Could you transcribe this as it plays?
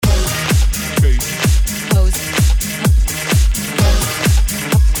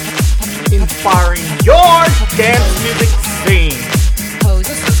music scene.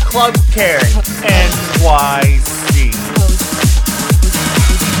 This is Club Carry, NYC.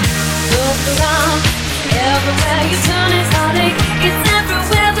 Look around, everywhere you turn is heartache. It's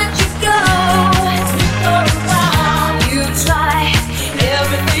everywhere that you go. You try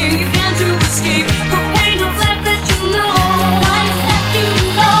everything you can to escape the pain of life that you know. Life that you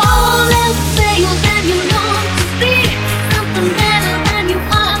know. All else fails and you long to be something better than you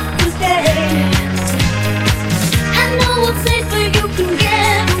are today. And no one says where you can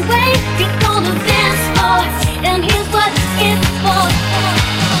get away. Get on the dance floor, and here's what it's for.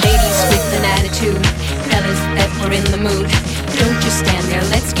 Ladies with an attitude, fellas that were in the mood. Don't just stand there,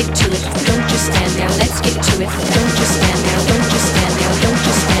 let's get to it. Don't just stand there, let's get to it. Don't just stand there, don't just stand there, don't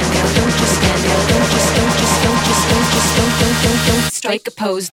just stand there, don't just stand there, don't strike a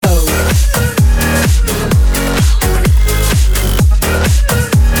pose.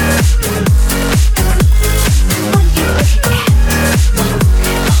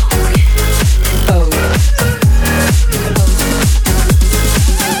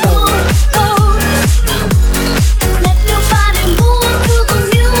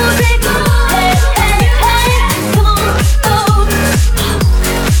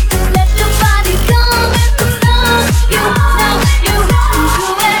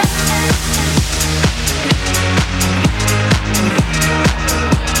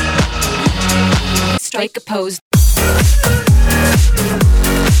 Strike a pose.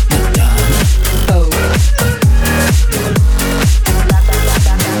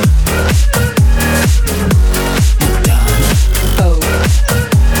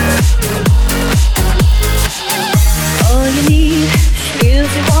 All you need is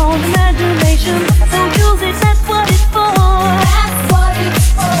your own imagination. So use it, that's what it's for. That's what it's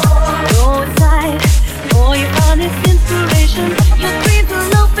for. Go inside for your honest inspiration. Your dreams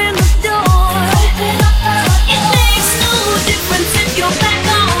will open the door. It makes no difference if you're black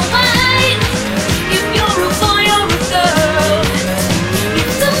or white, if you're a boy or a girl. If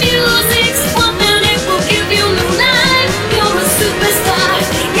the music's pumping, it will give you new life. You're a superstar.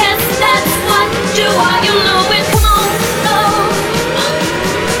 Yes, that's what you are. You know it. Come on, go.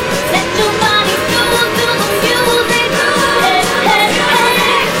 Let your body go to the music. Hey, hey,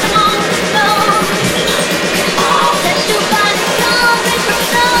 hey. Come on, go. Let your body go with the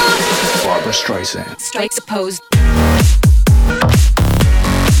flow. Barbra Streisand Strikes a pose.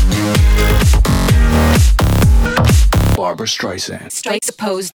 Barbra Streisand Strikes a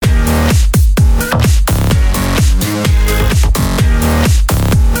pose.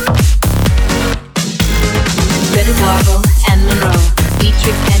 Greta Garbo and Monroe,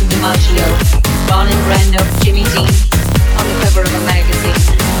 Dietrich and DiMaggio, Marlon Brando, Jimmy Dean, on the cover of a magazine.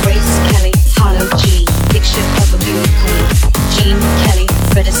 Grace Kelly, Harlow G, picture of a beauty queen. Jean Kelly,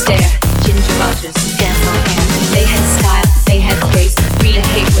 Fred Astaire, Ginger Rogers, dance on air. They had style, they had grace. Rita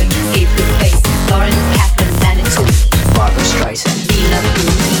Hayworth gave good face. Lauren Catherine's attitude. Barbra Streisand, we love you.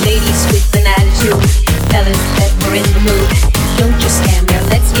 Ladies with an attitude, fellas that were in the mood. Don't just stand there,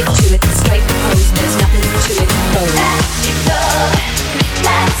 let's get to it. Strike the pose, there's nothing to it. Magical,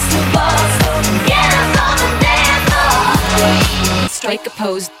 that's the boss. Get us on the dance floor. Strike a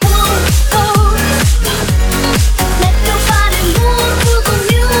pose. Let your body move to the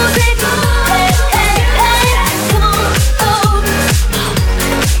music. Hey, hey, hey. Come on, go.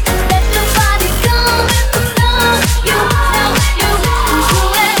 Let your body go with the flow. You know you do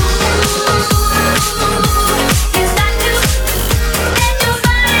it. You got to let your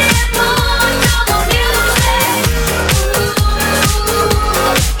body move to the music.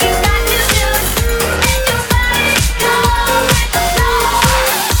 You got to just let your body go with the flow.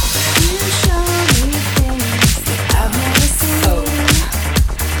 You show me things that I've never seen.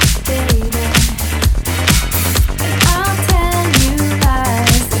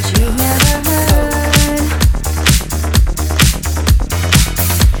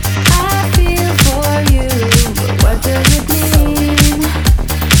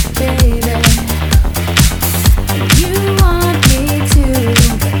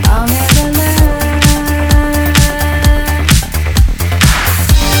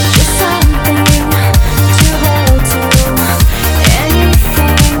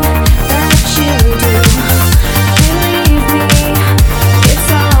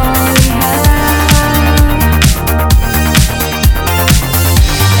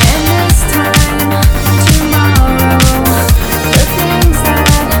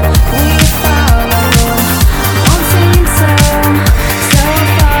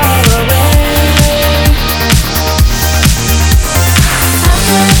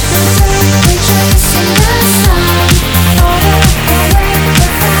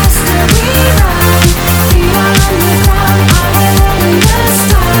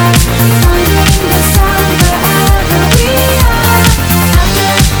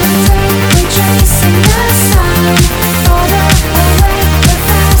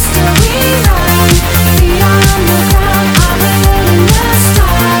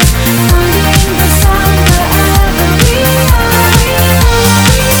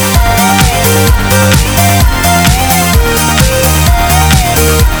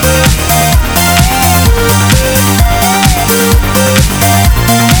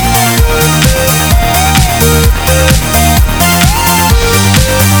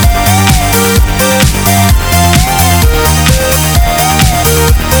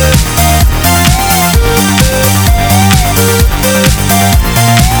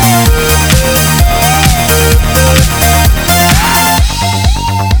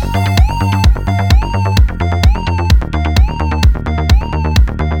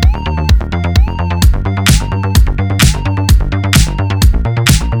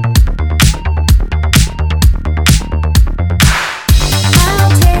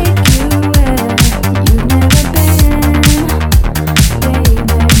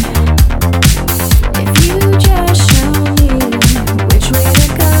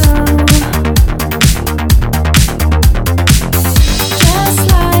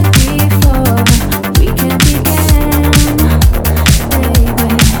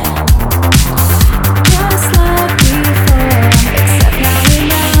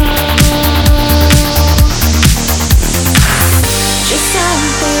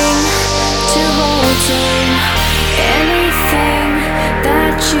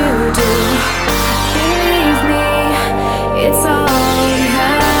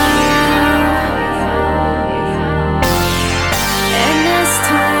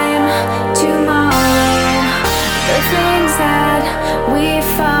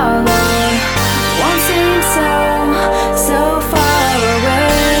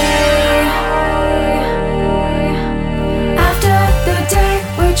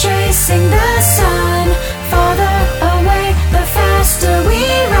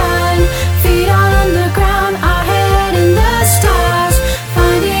 Feet on the ground, our head in the stars.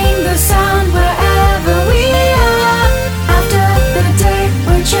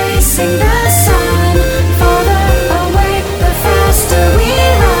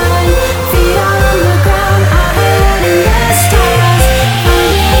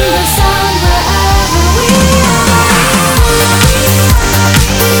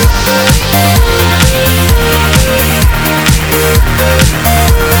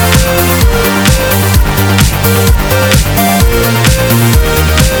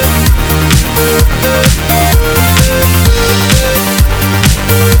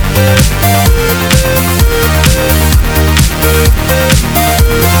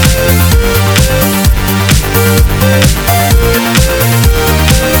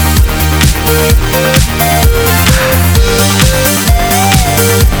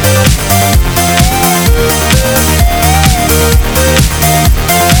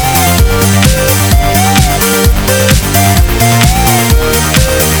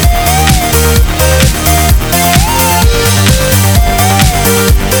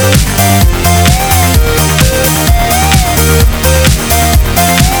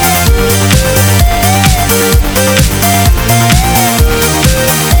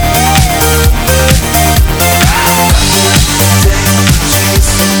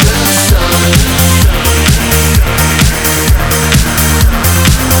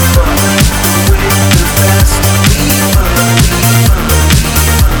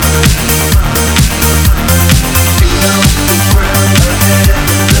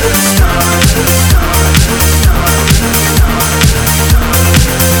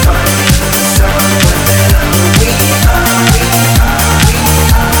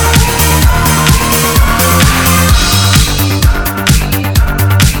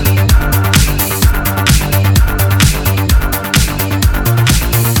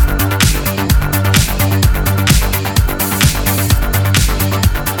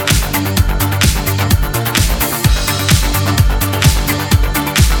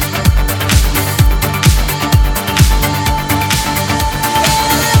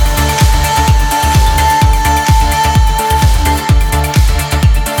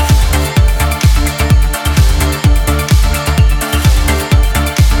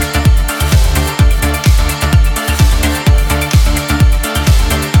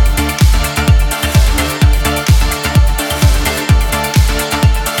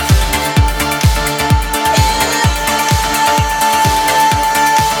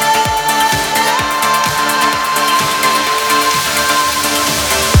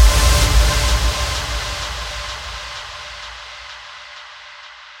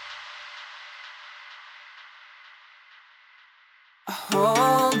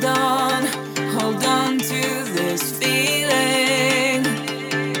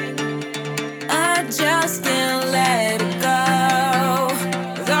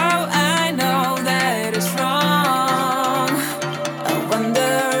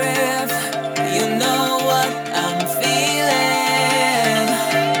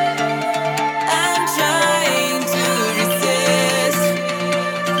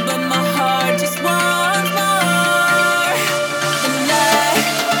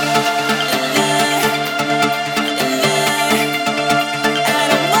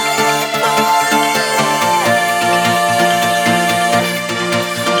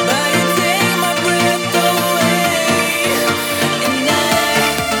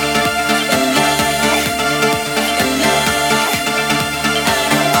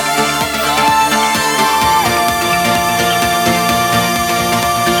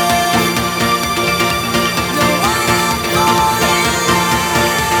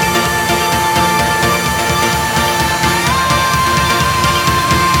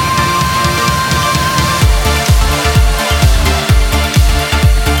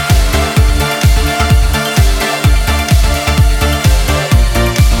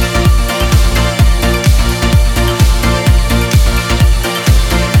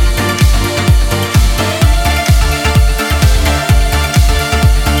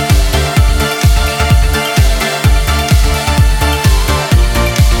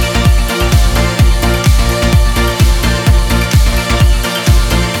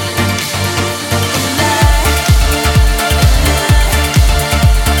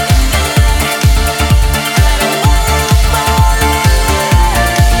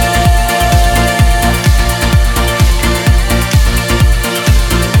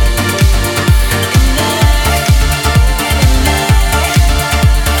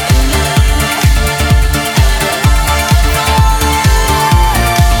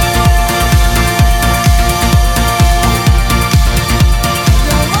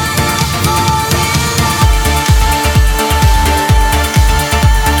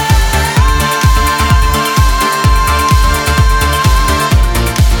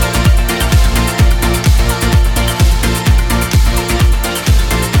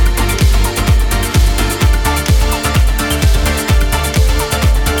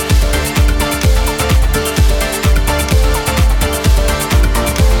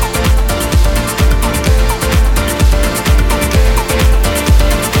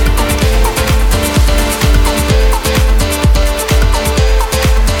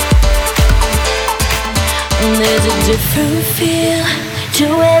 different feel to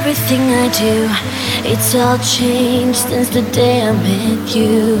everything I do. It's all changed since the day I met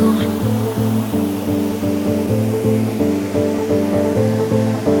you.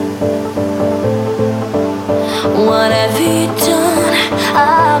 What have you done?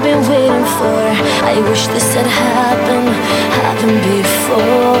 I've been waiting for. I wish this had happened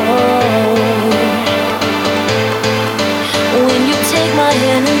before. When you take my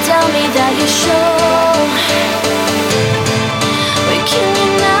hand and tell me that you're sure we can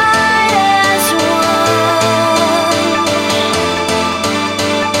unite as one.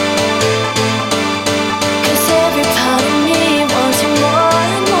 'Cause every part of me wants you more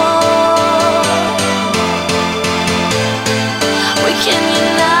and more. We can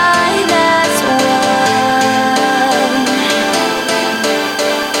unite as one.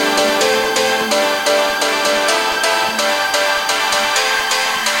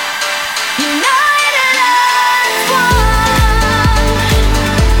 United as one.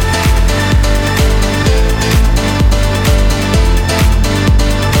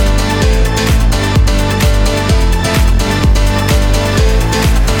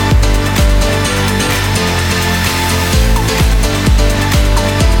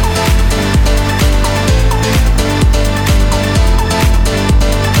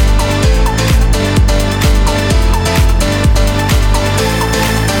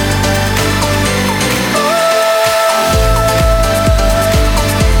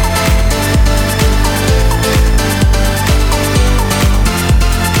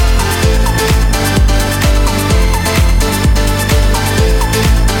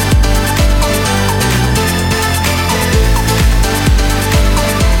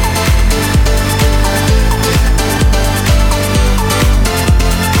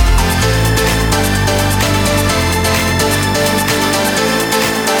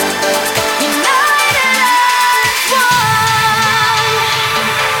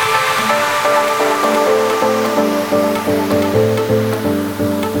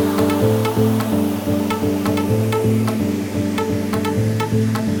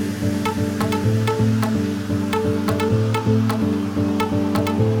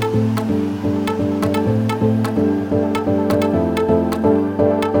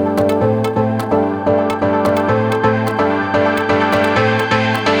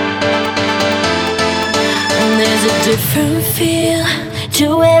 There's a different feel to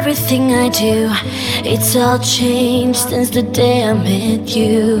everything I do. It's all changed since the day I met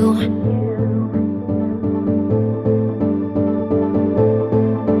you.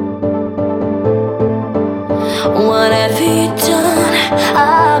 What have you done?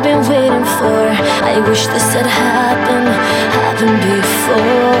 I've been waiting for. I wish this had happened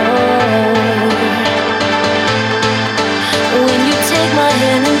before. When you take my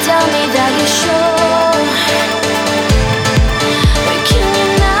hand and tell me that you're sure we can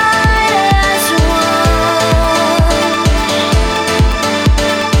unite as one.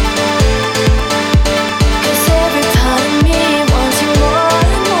 'Cause every part of me wants you more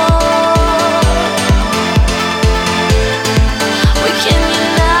and more. We can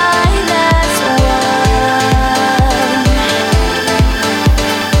unite as one.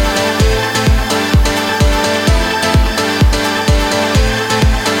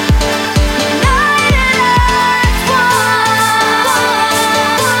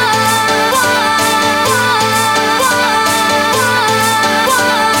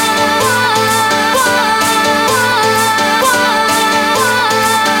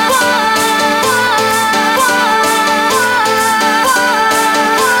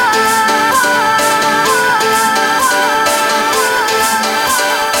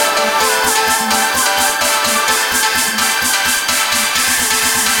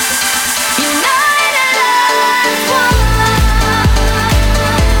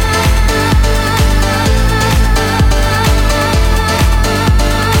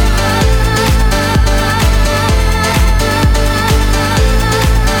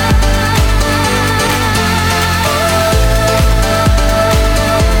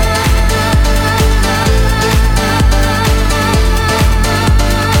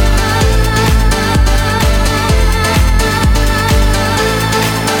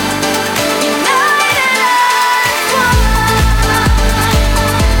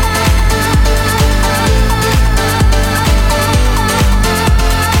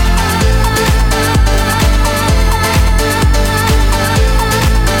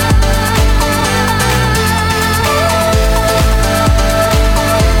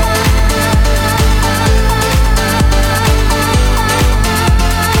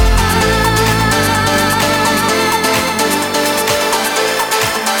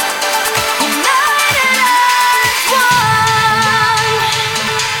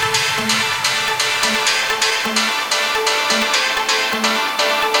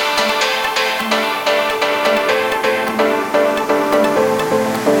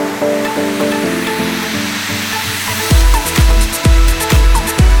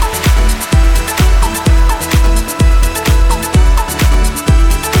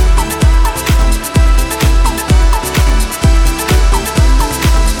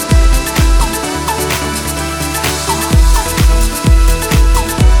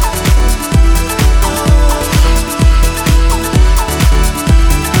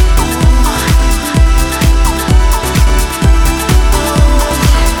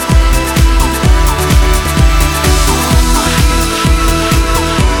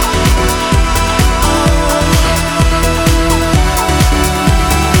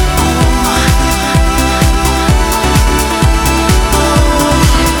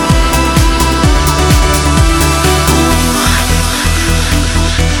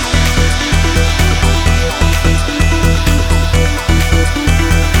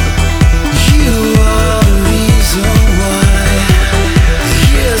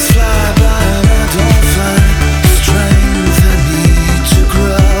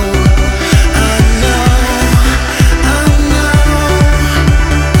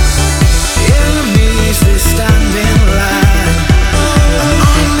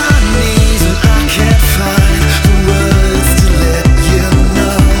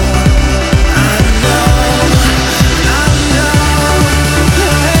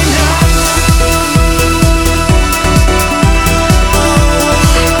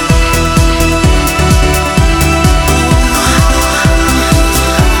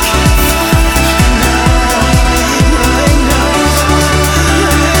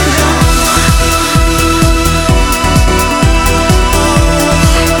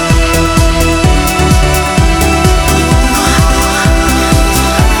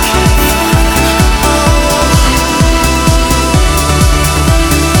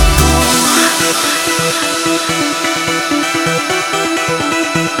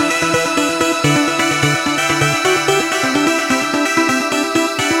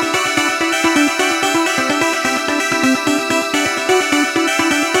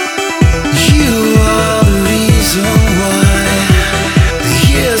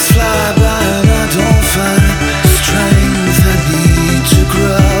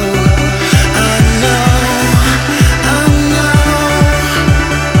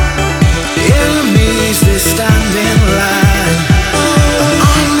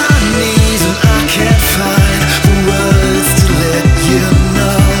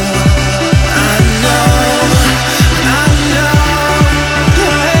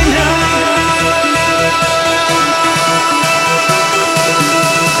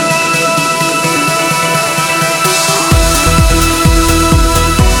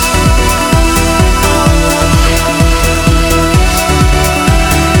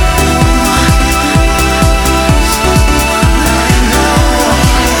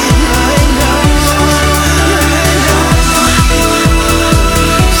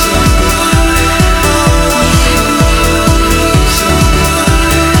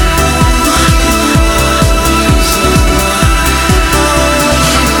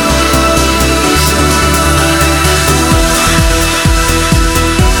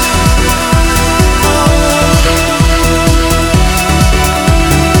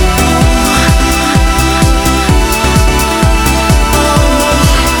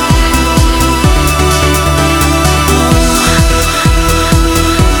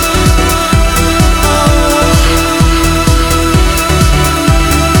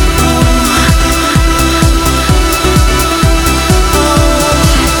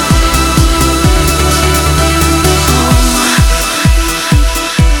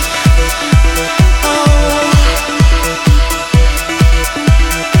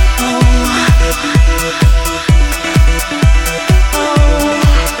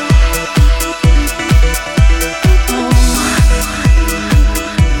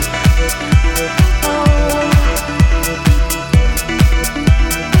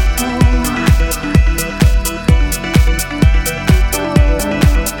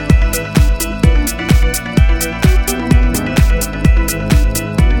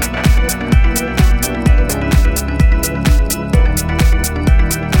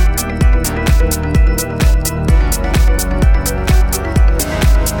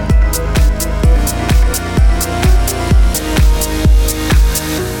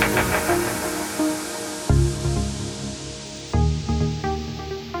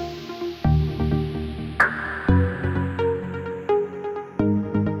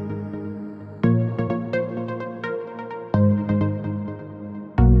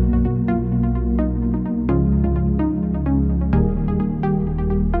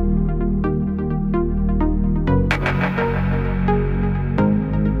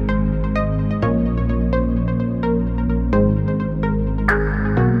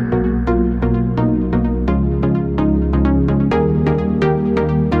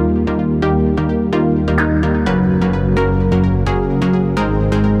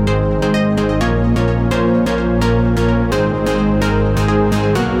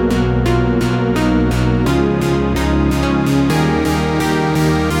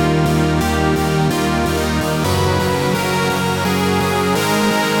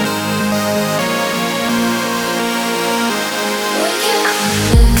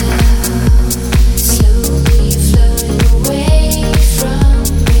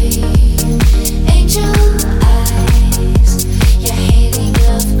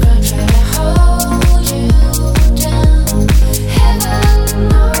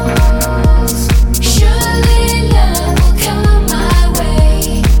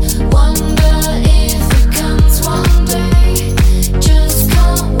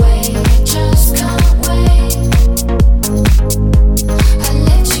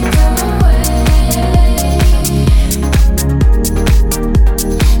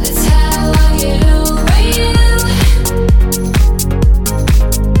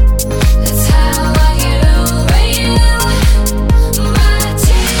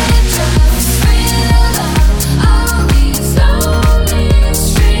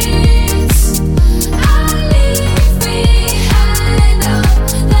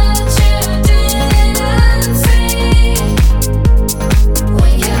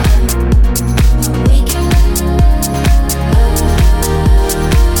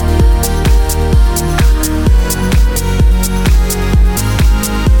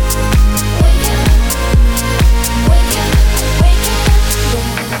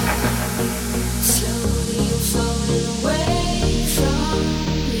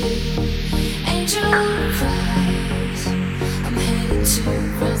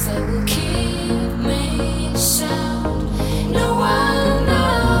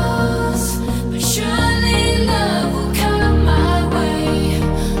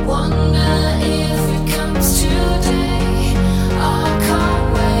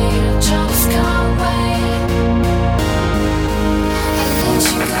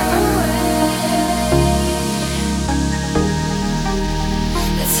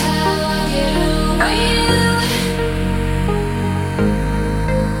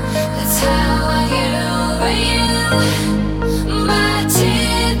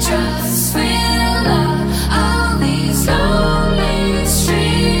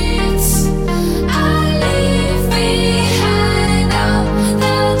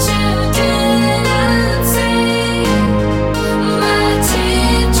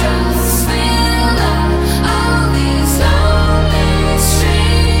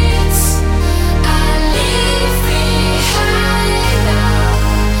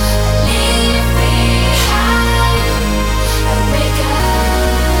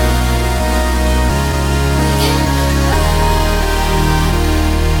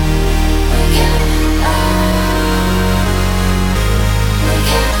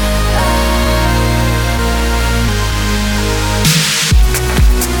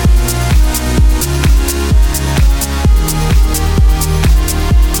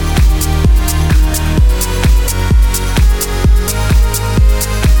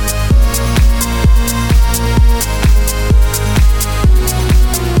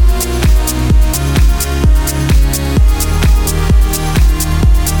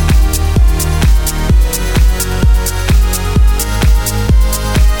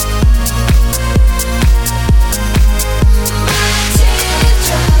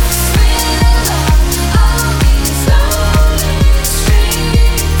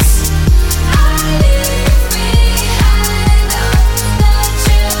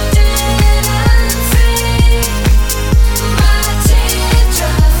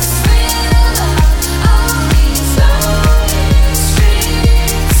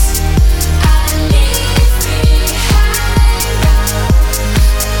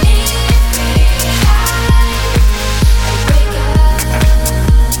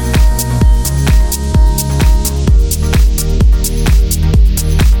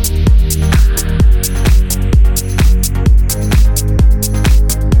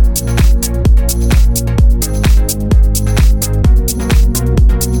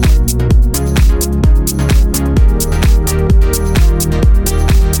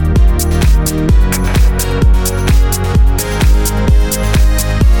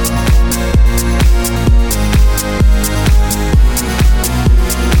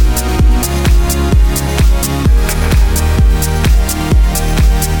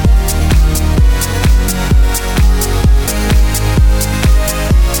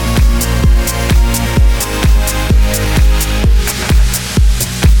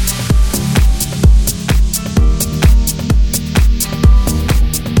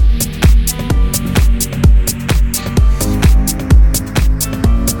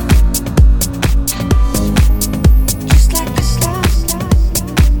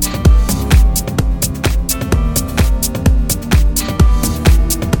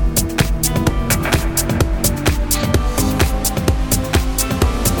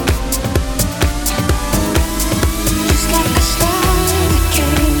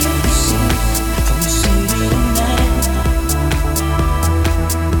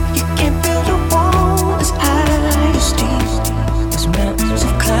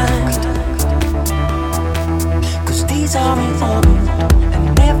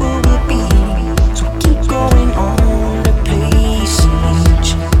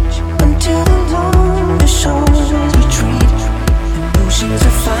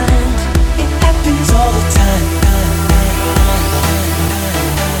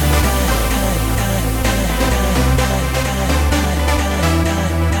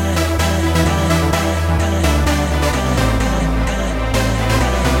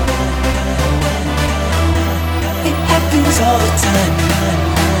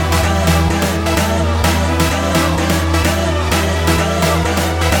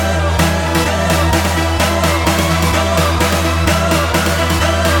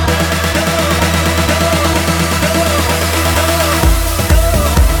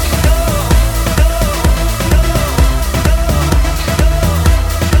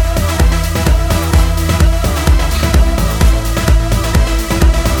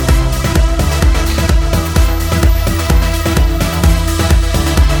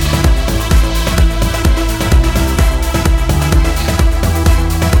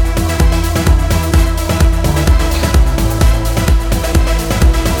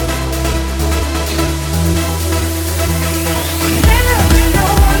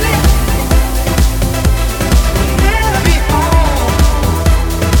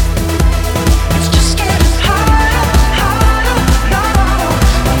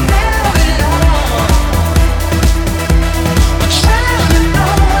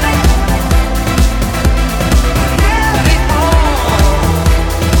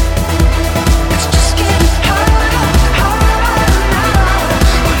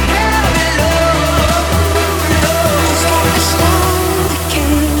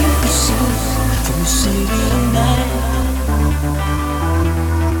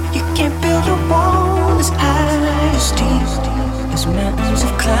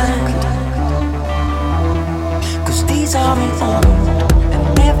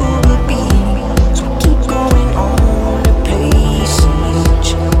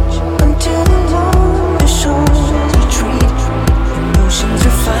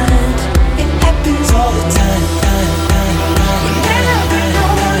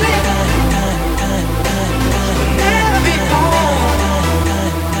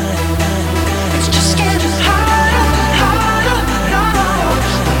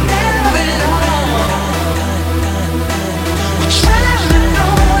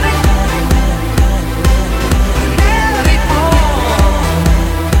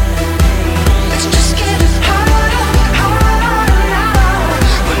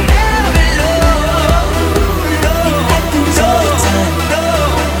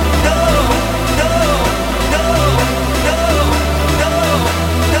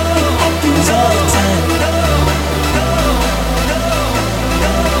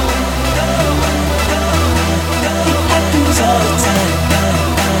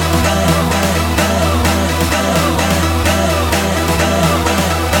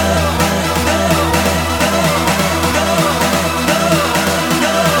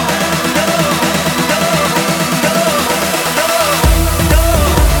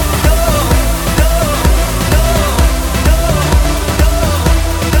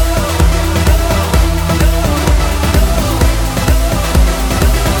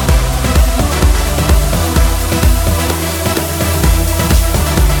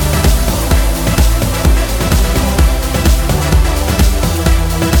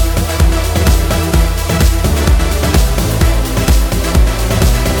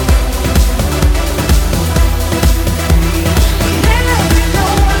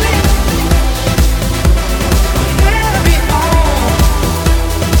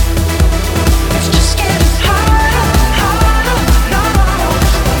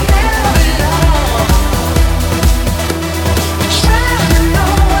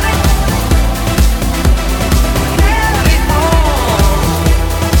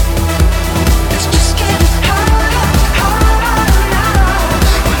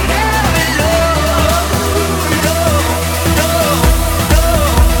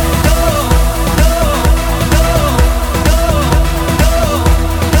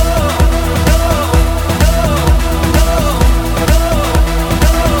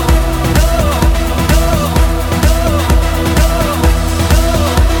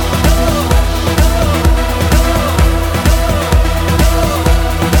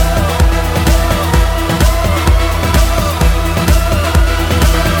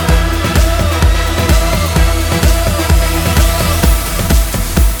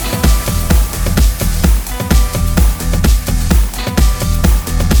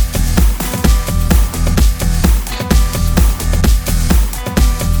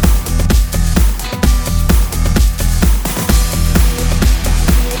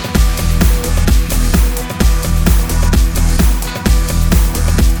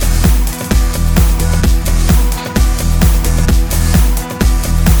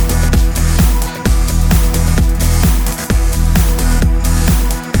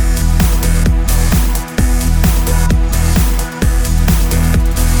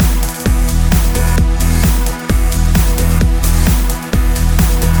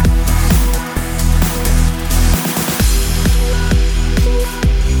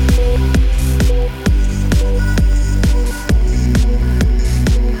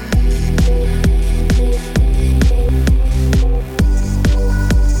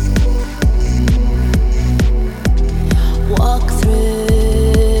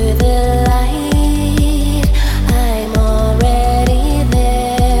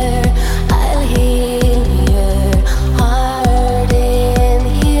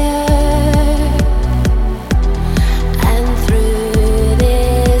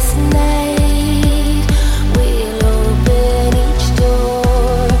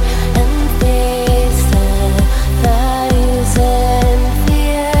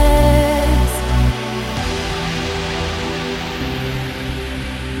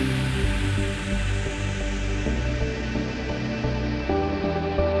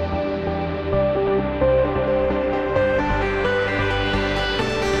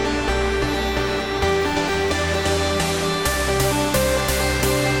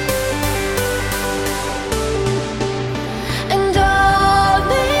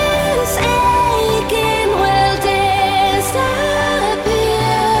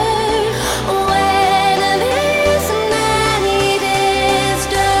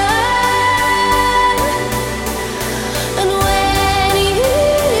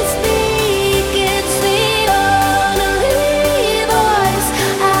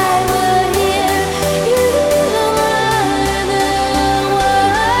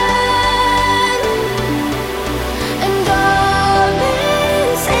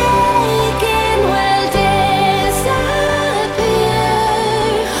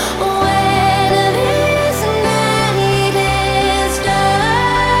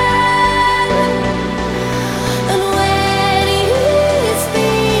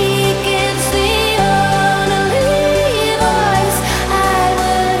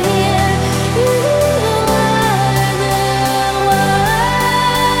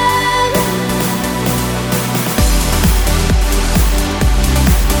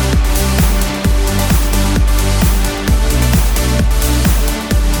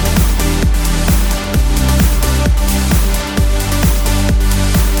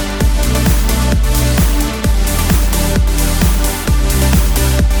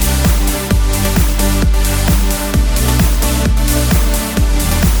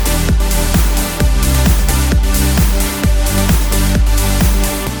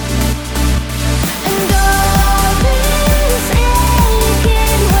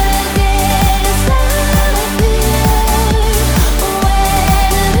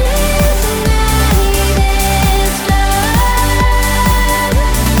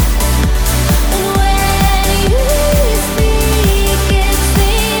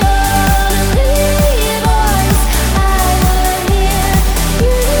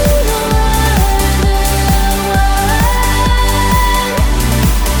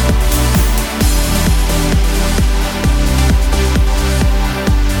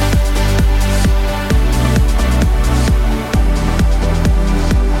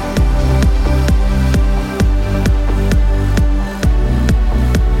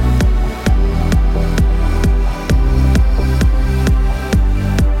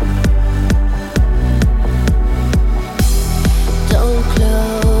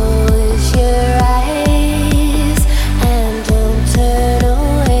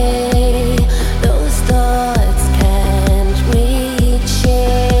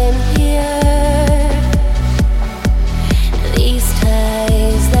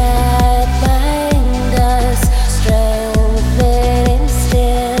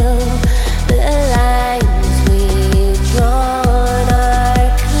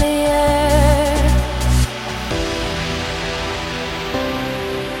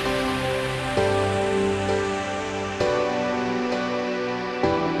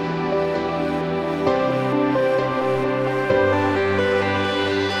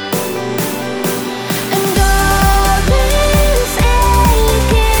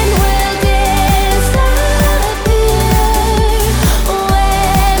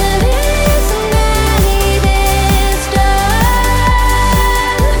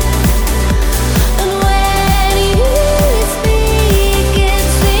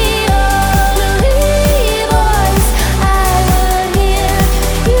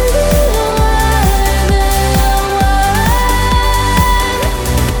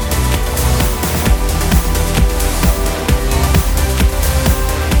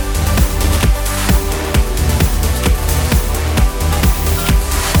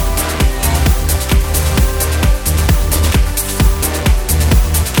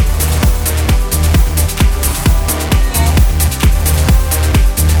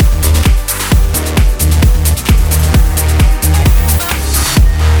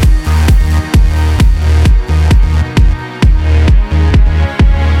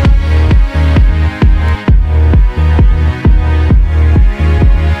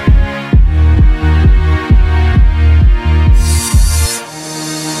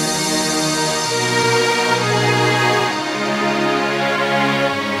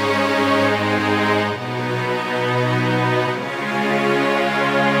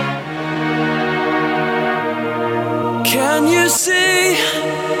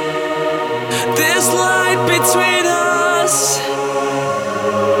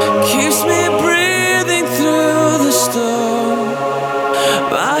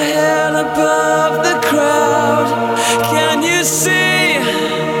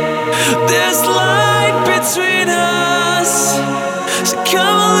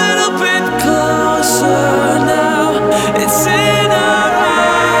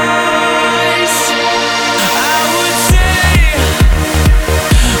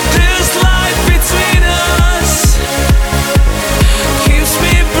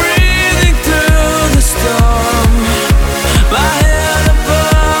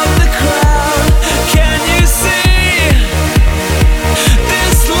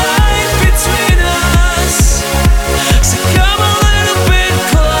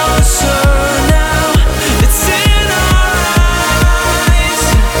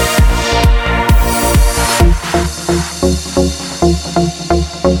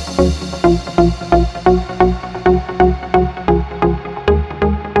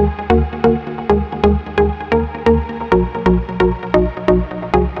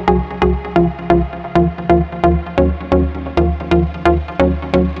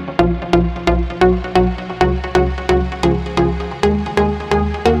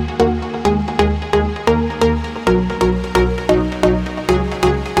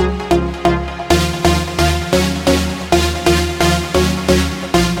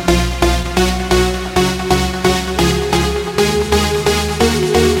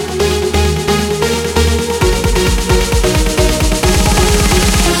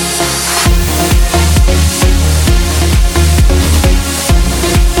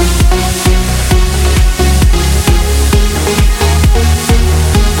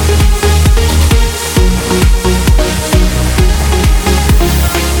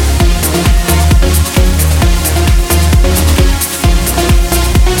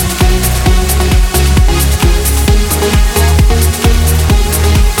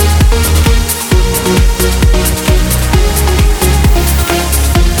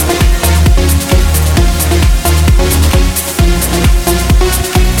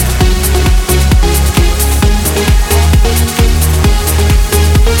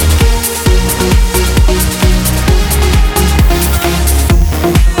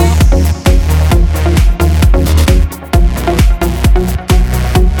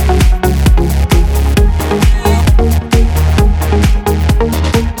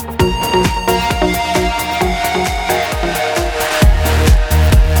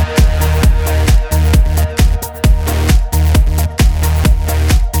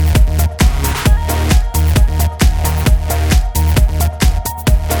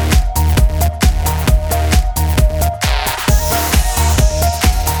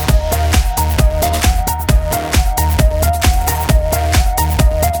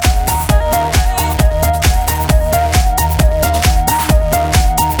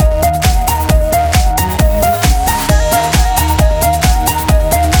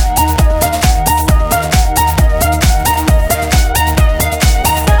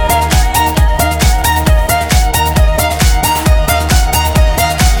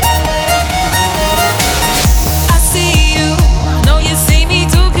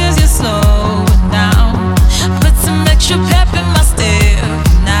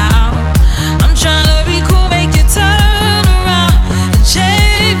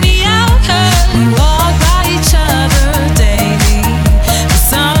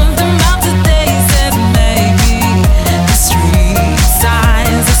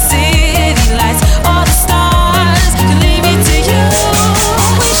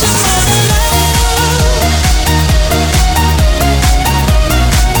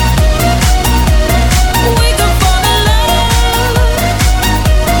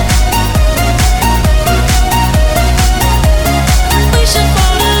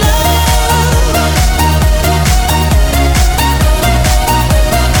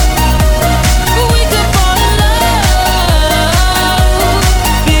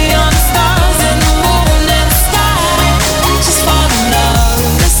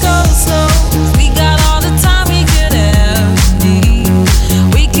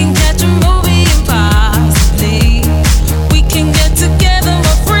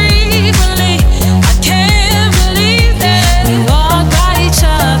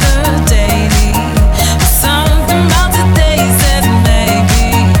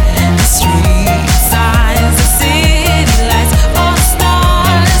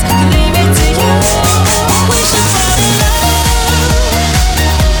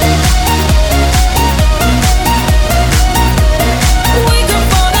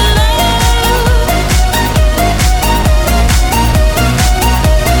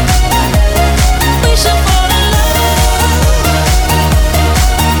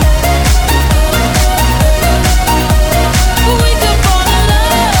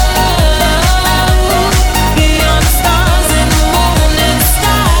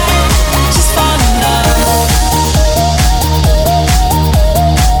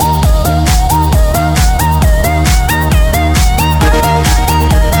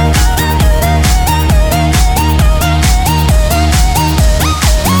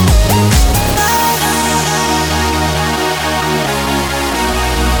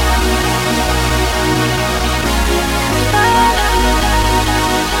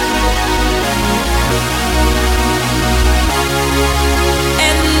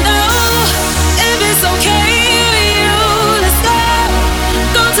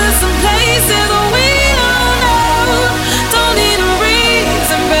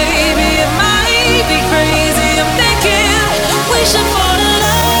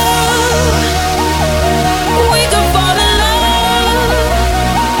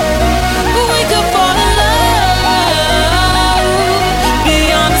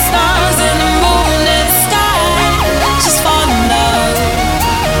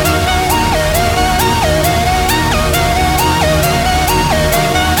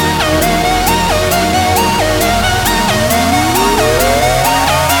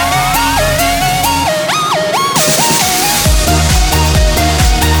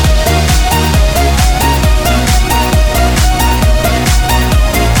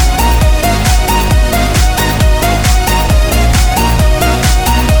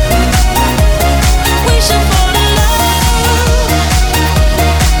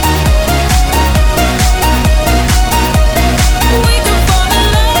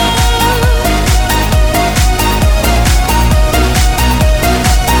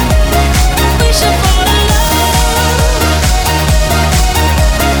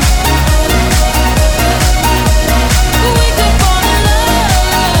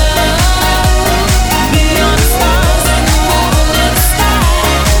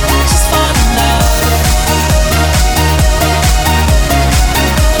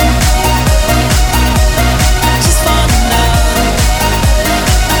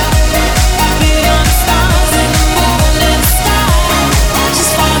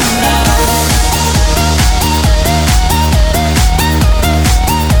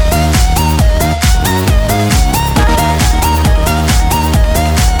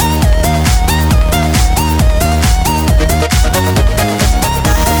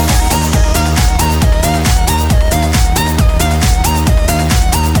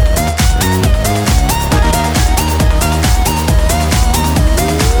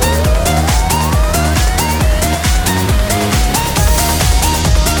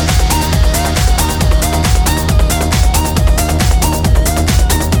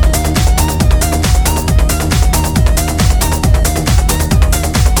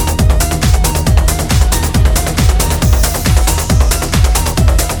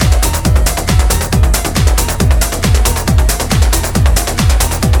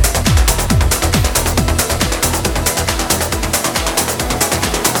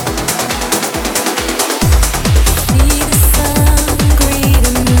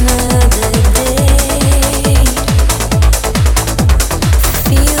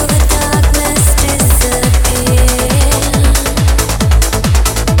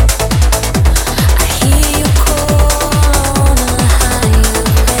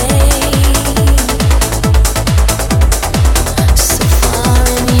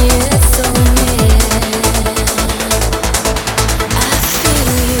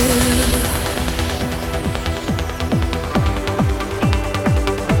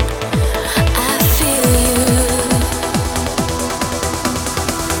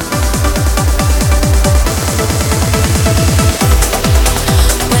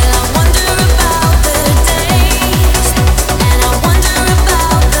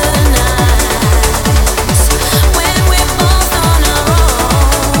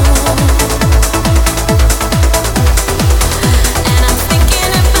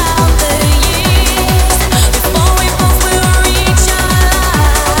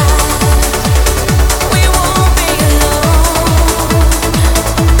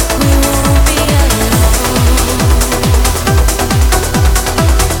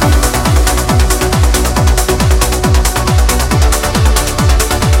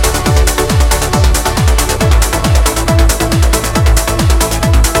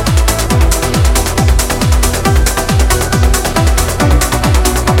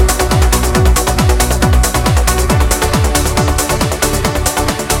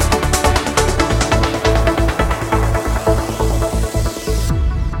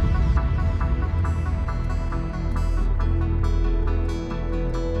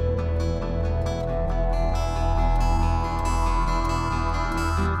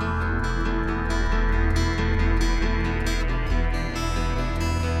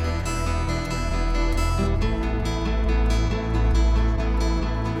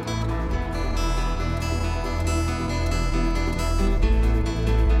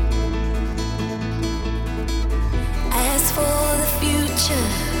 future,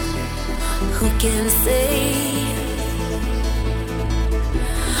 who can say?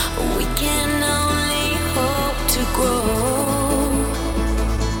 We can only hope to grow.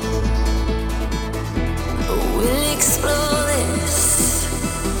 We'll explore this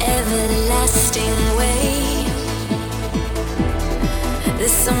everlasting way.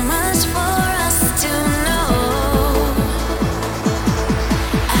 There's so much for us to know.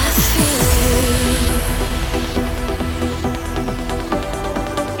 I feel you.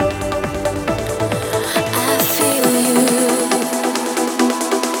 I feel you.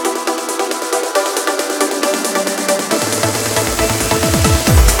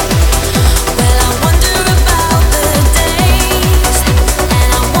 Well, I wonder about the days, and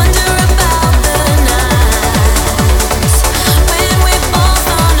I wonder about the nights when we're both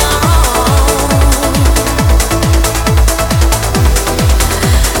on our own.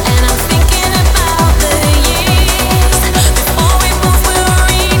 And I'm thinking about the years before we both will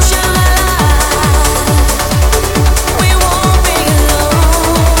reach our light. We won't be alone.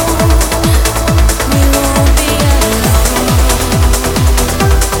 We won't be alone.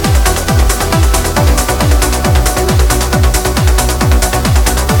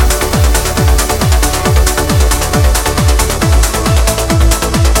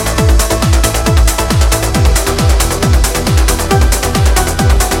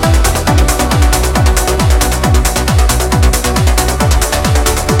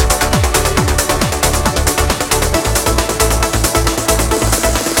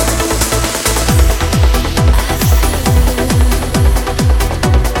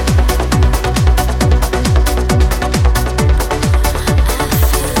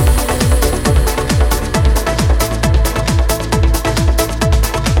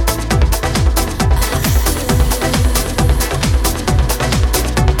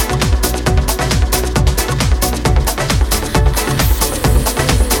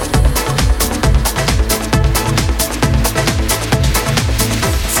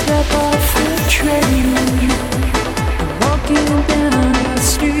 Step off the train, walking down the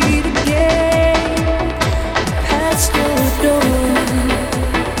street again, past your door,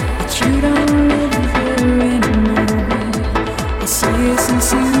 but you don't live there anymore. It's years since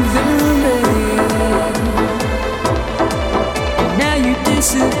you've been there, and now you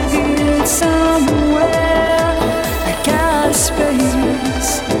disappeared somewhere. Like out of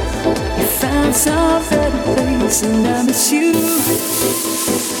space, you found some better place, and I miss you.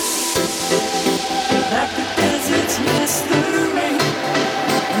 Like the deserts miss the rain,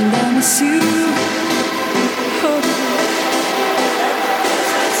 and I miss you. Oh.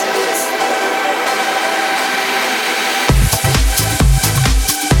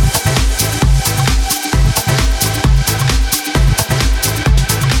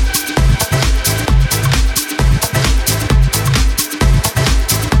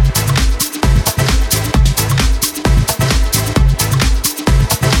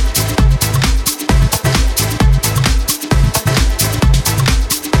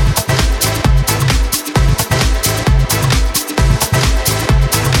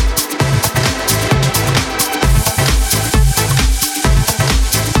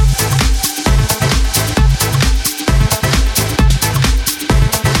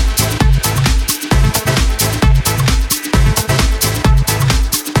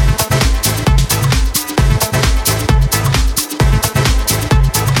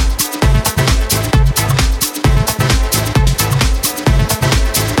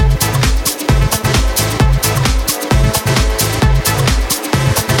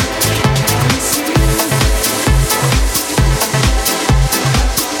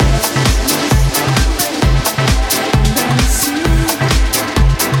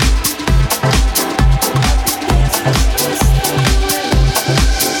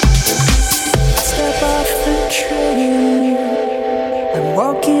 Step off the train, I'm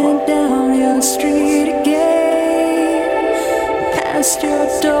walking down your street again, past your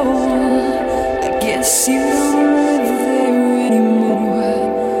door. I guess you don't live there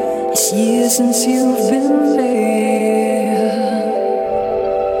anymore. It's years since you've been there,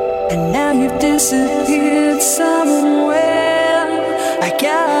 and now you've disappeared somewhere. Like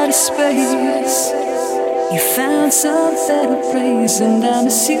out of space, you found some better place, and I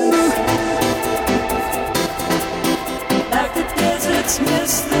miss you. Like the deserts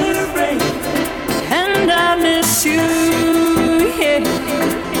miss the rain, and I miss you. Yeah.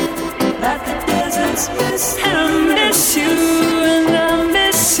 Like the deserts miss the rain, and I miss you, and I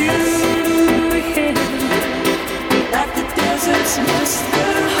miss you. Yeah. Like the deserts miss the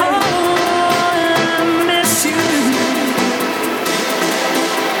rain, oh, and I miss you.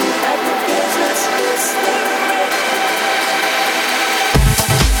 Like the deserts miss the rain.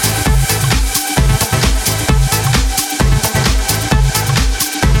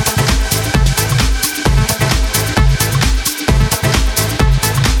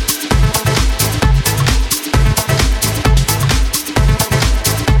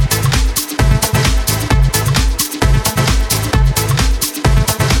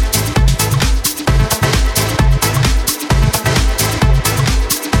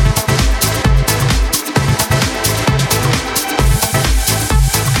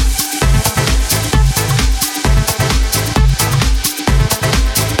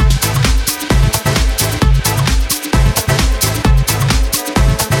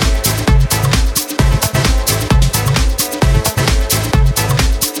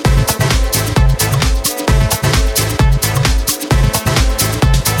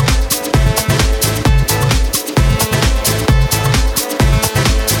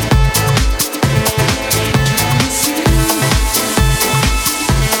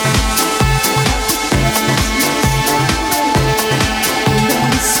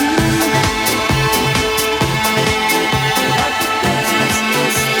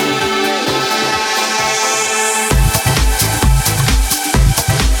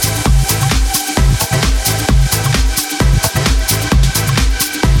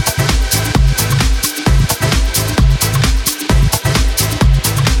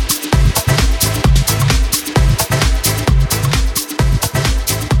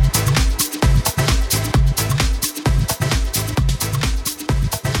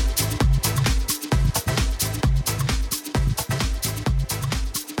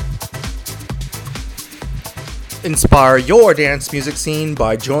 inspire your dance music scene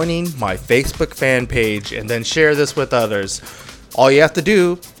by joining my Facebook fan page and then share this with others. All you have to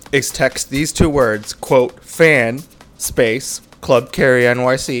do is text these two words, quote, fan, space, Club Carry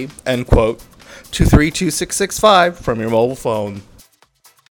NYC, end quote, to 32665 from your mobile phone.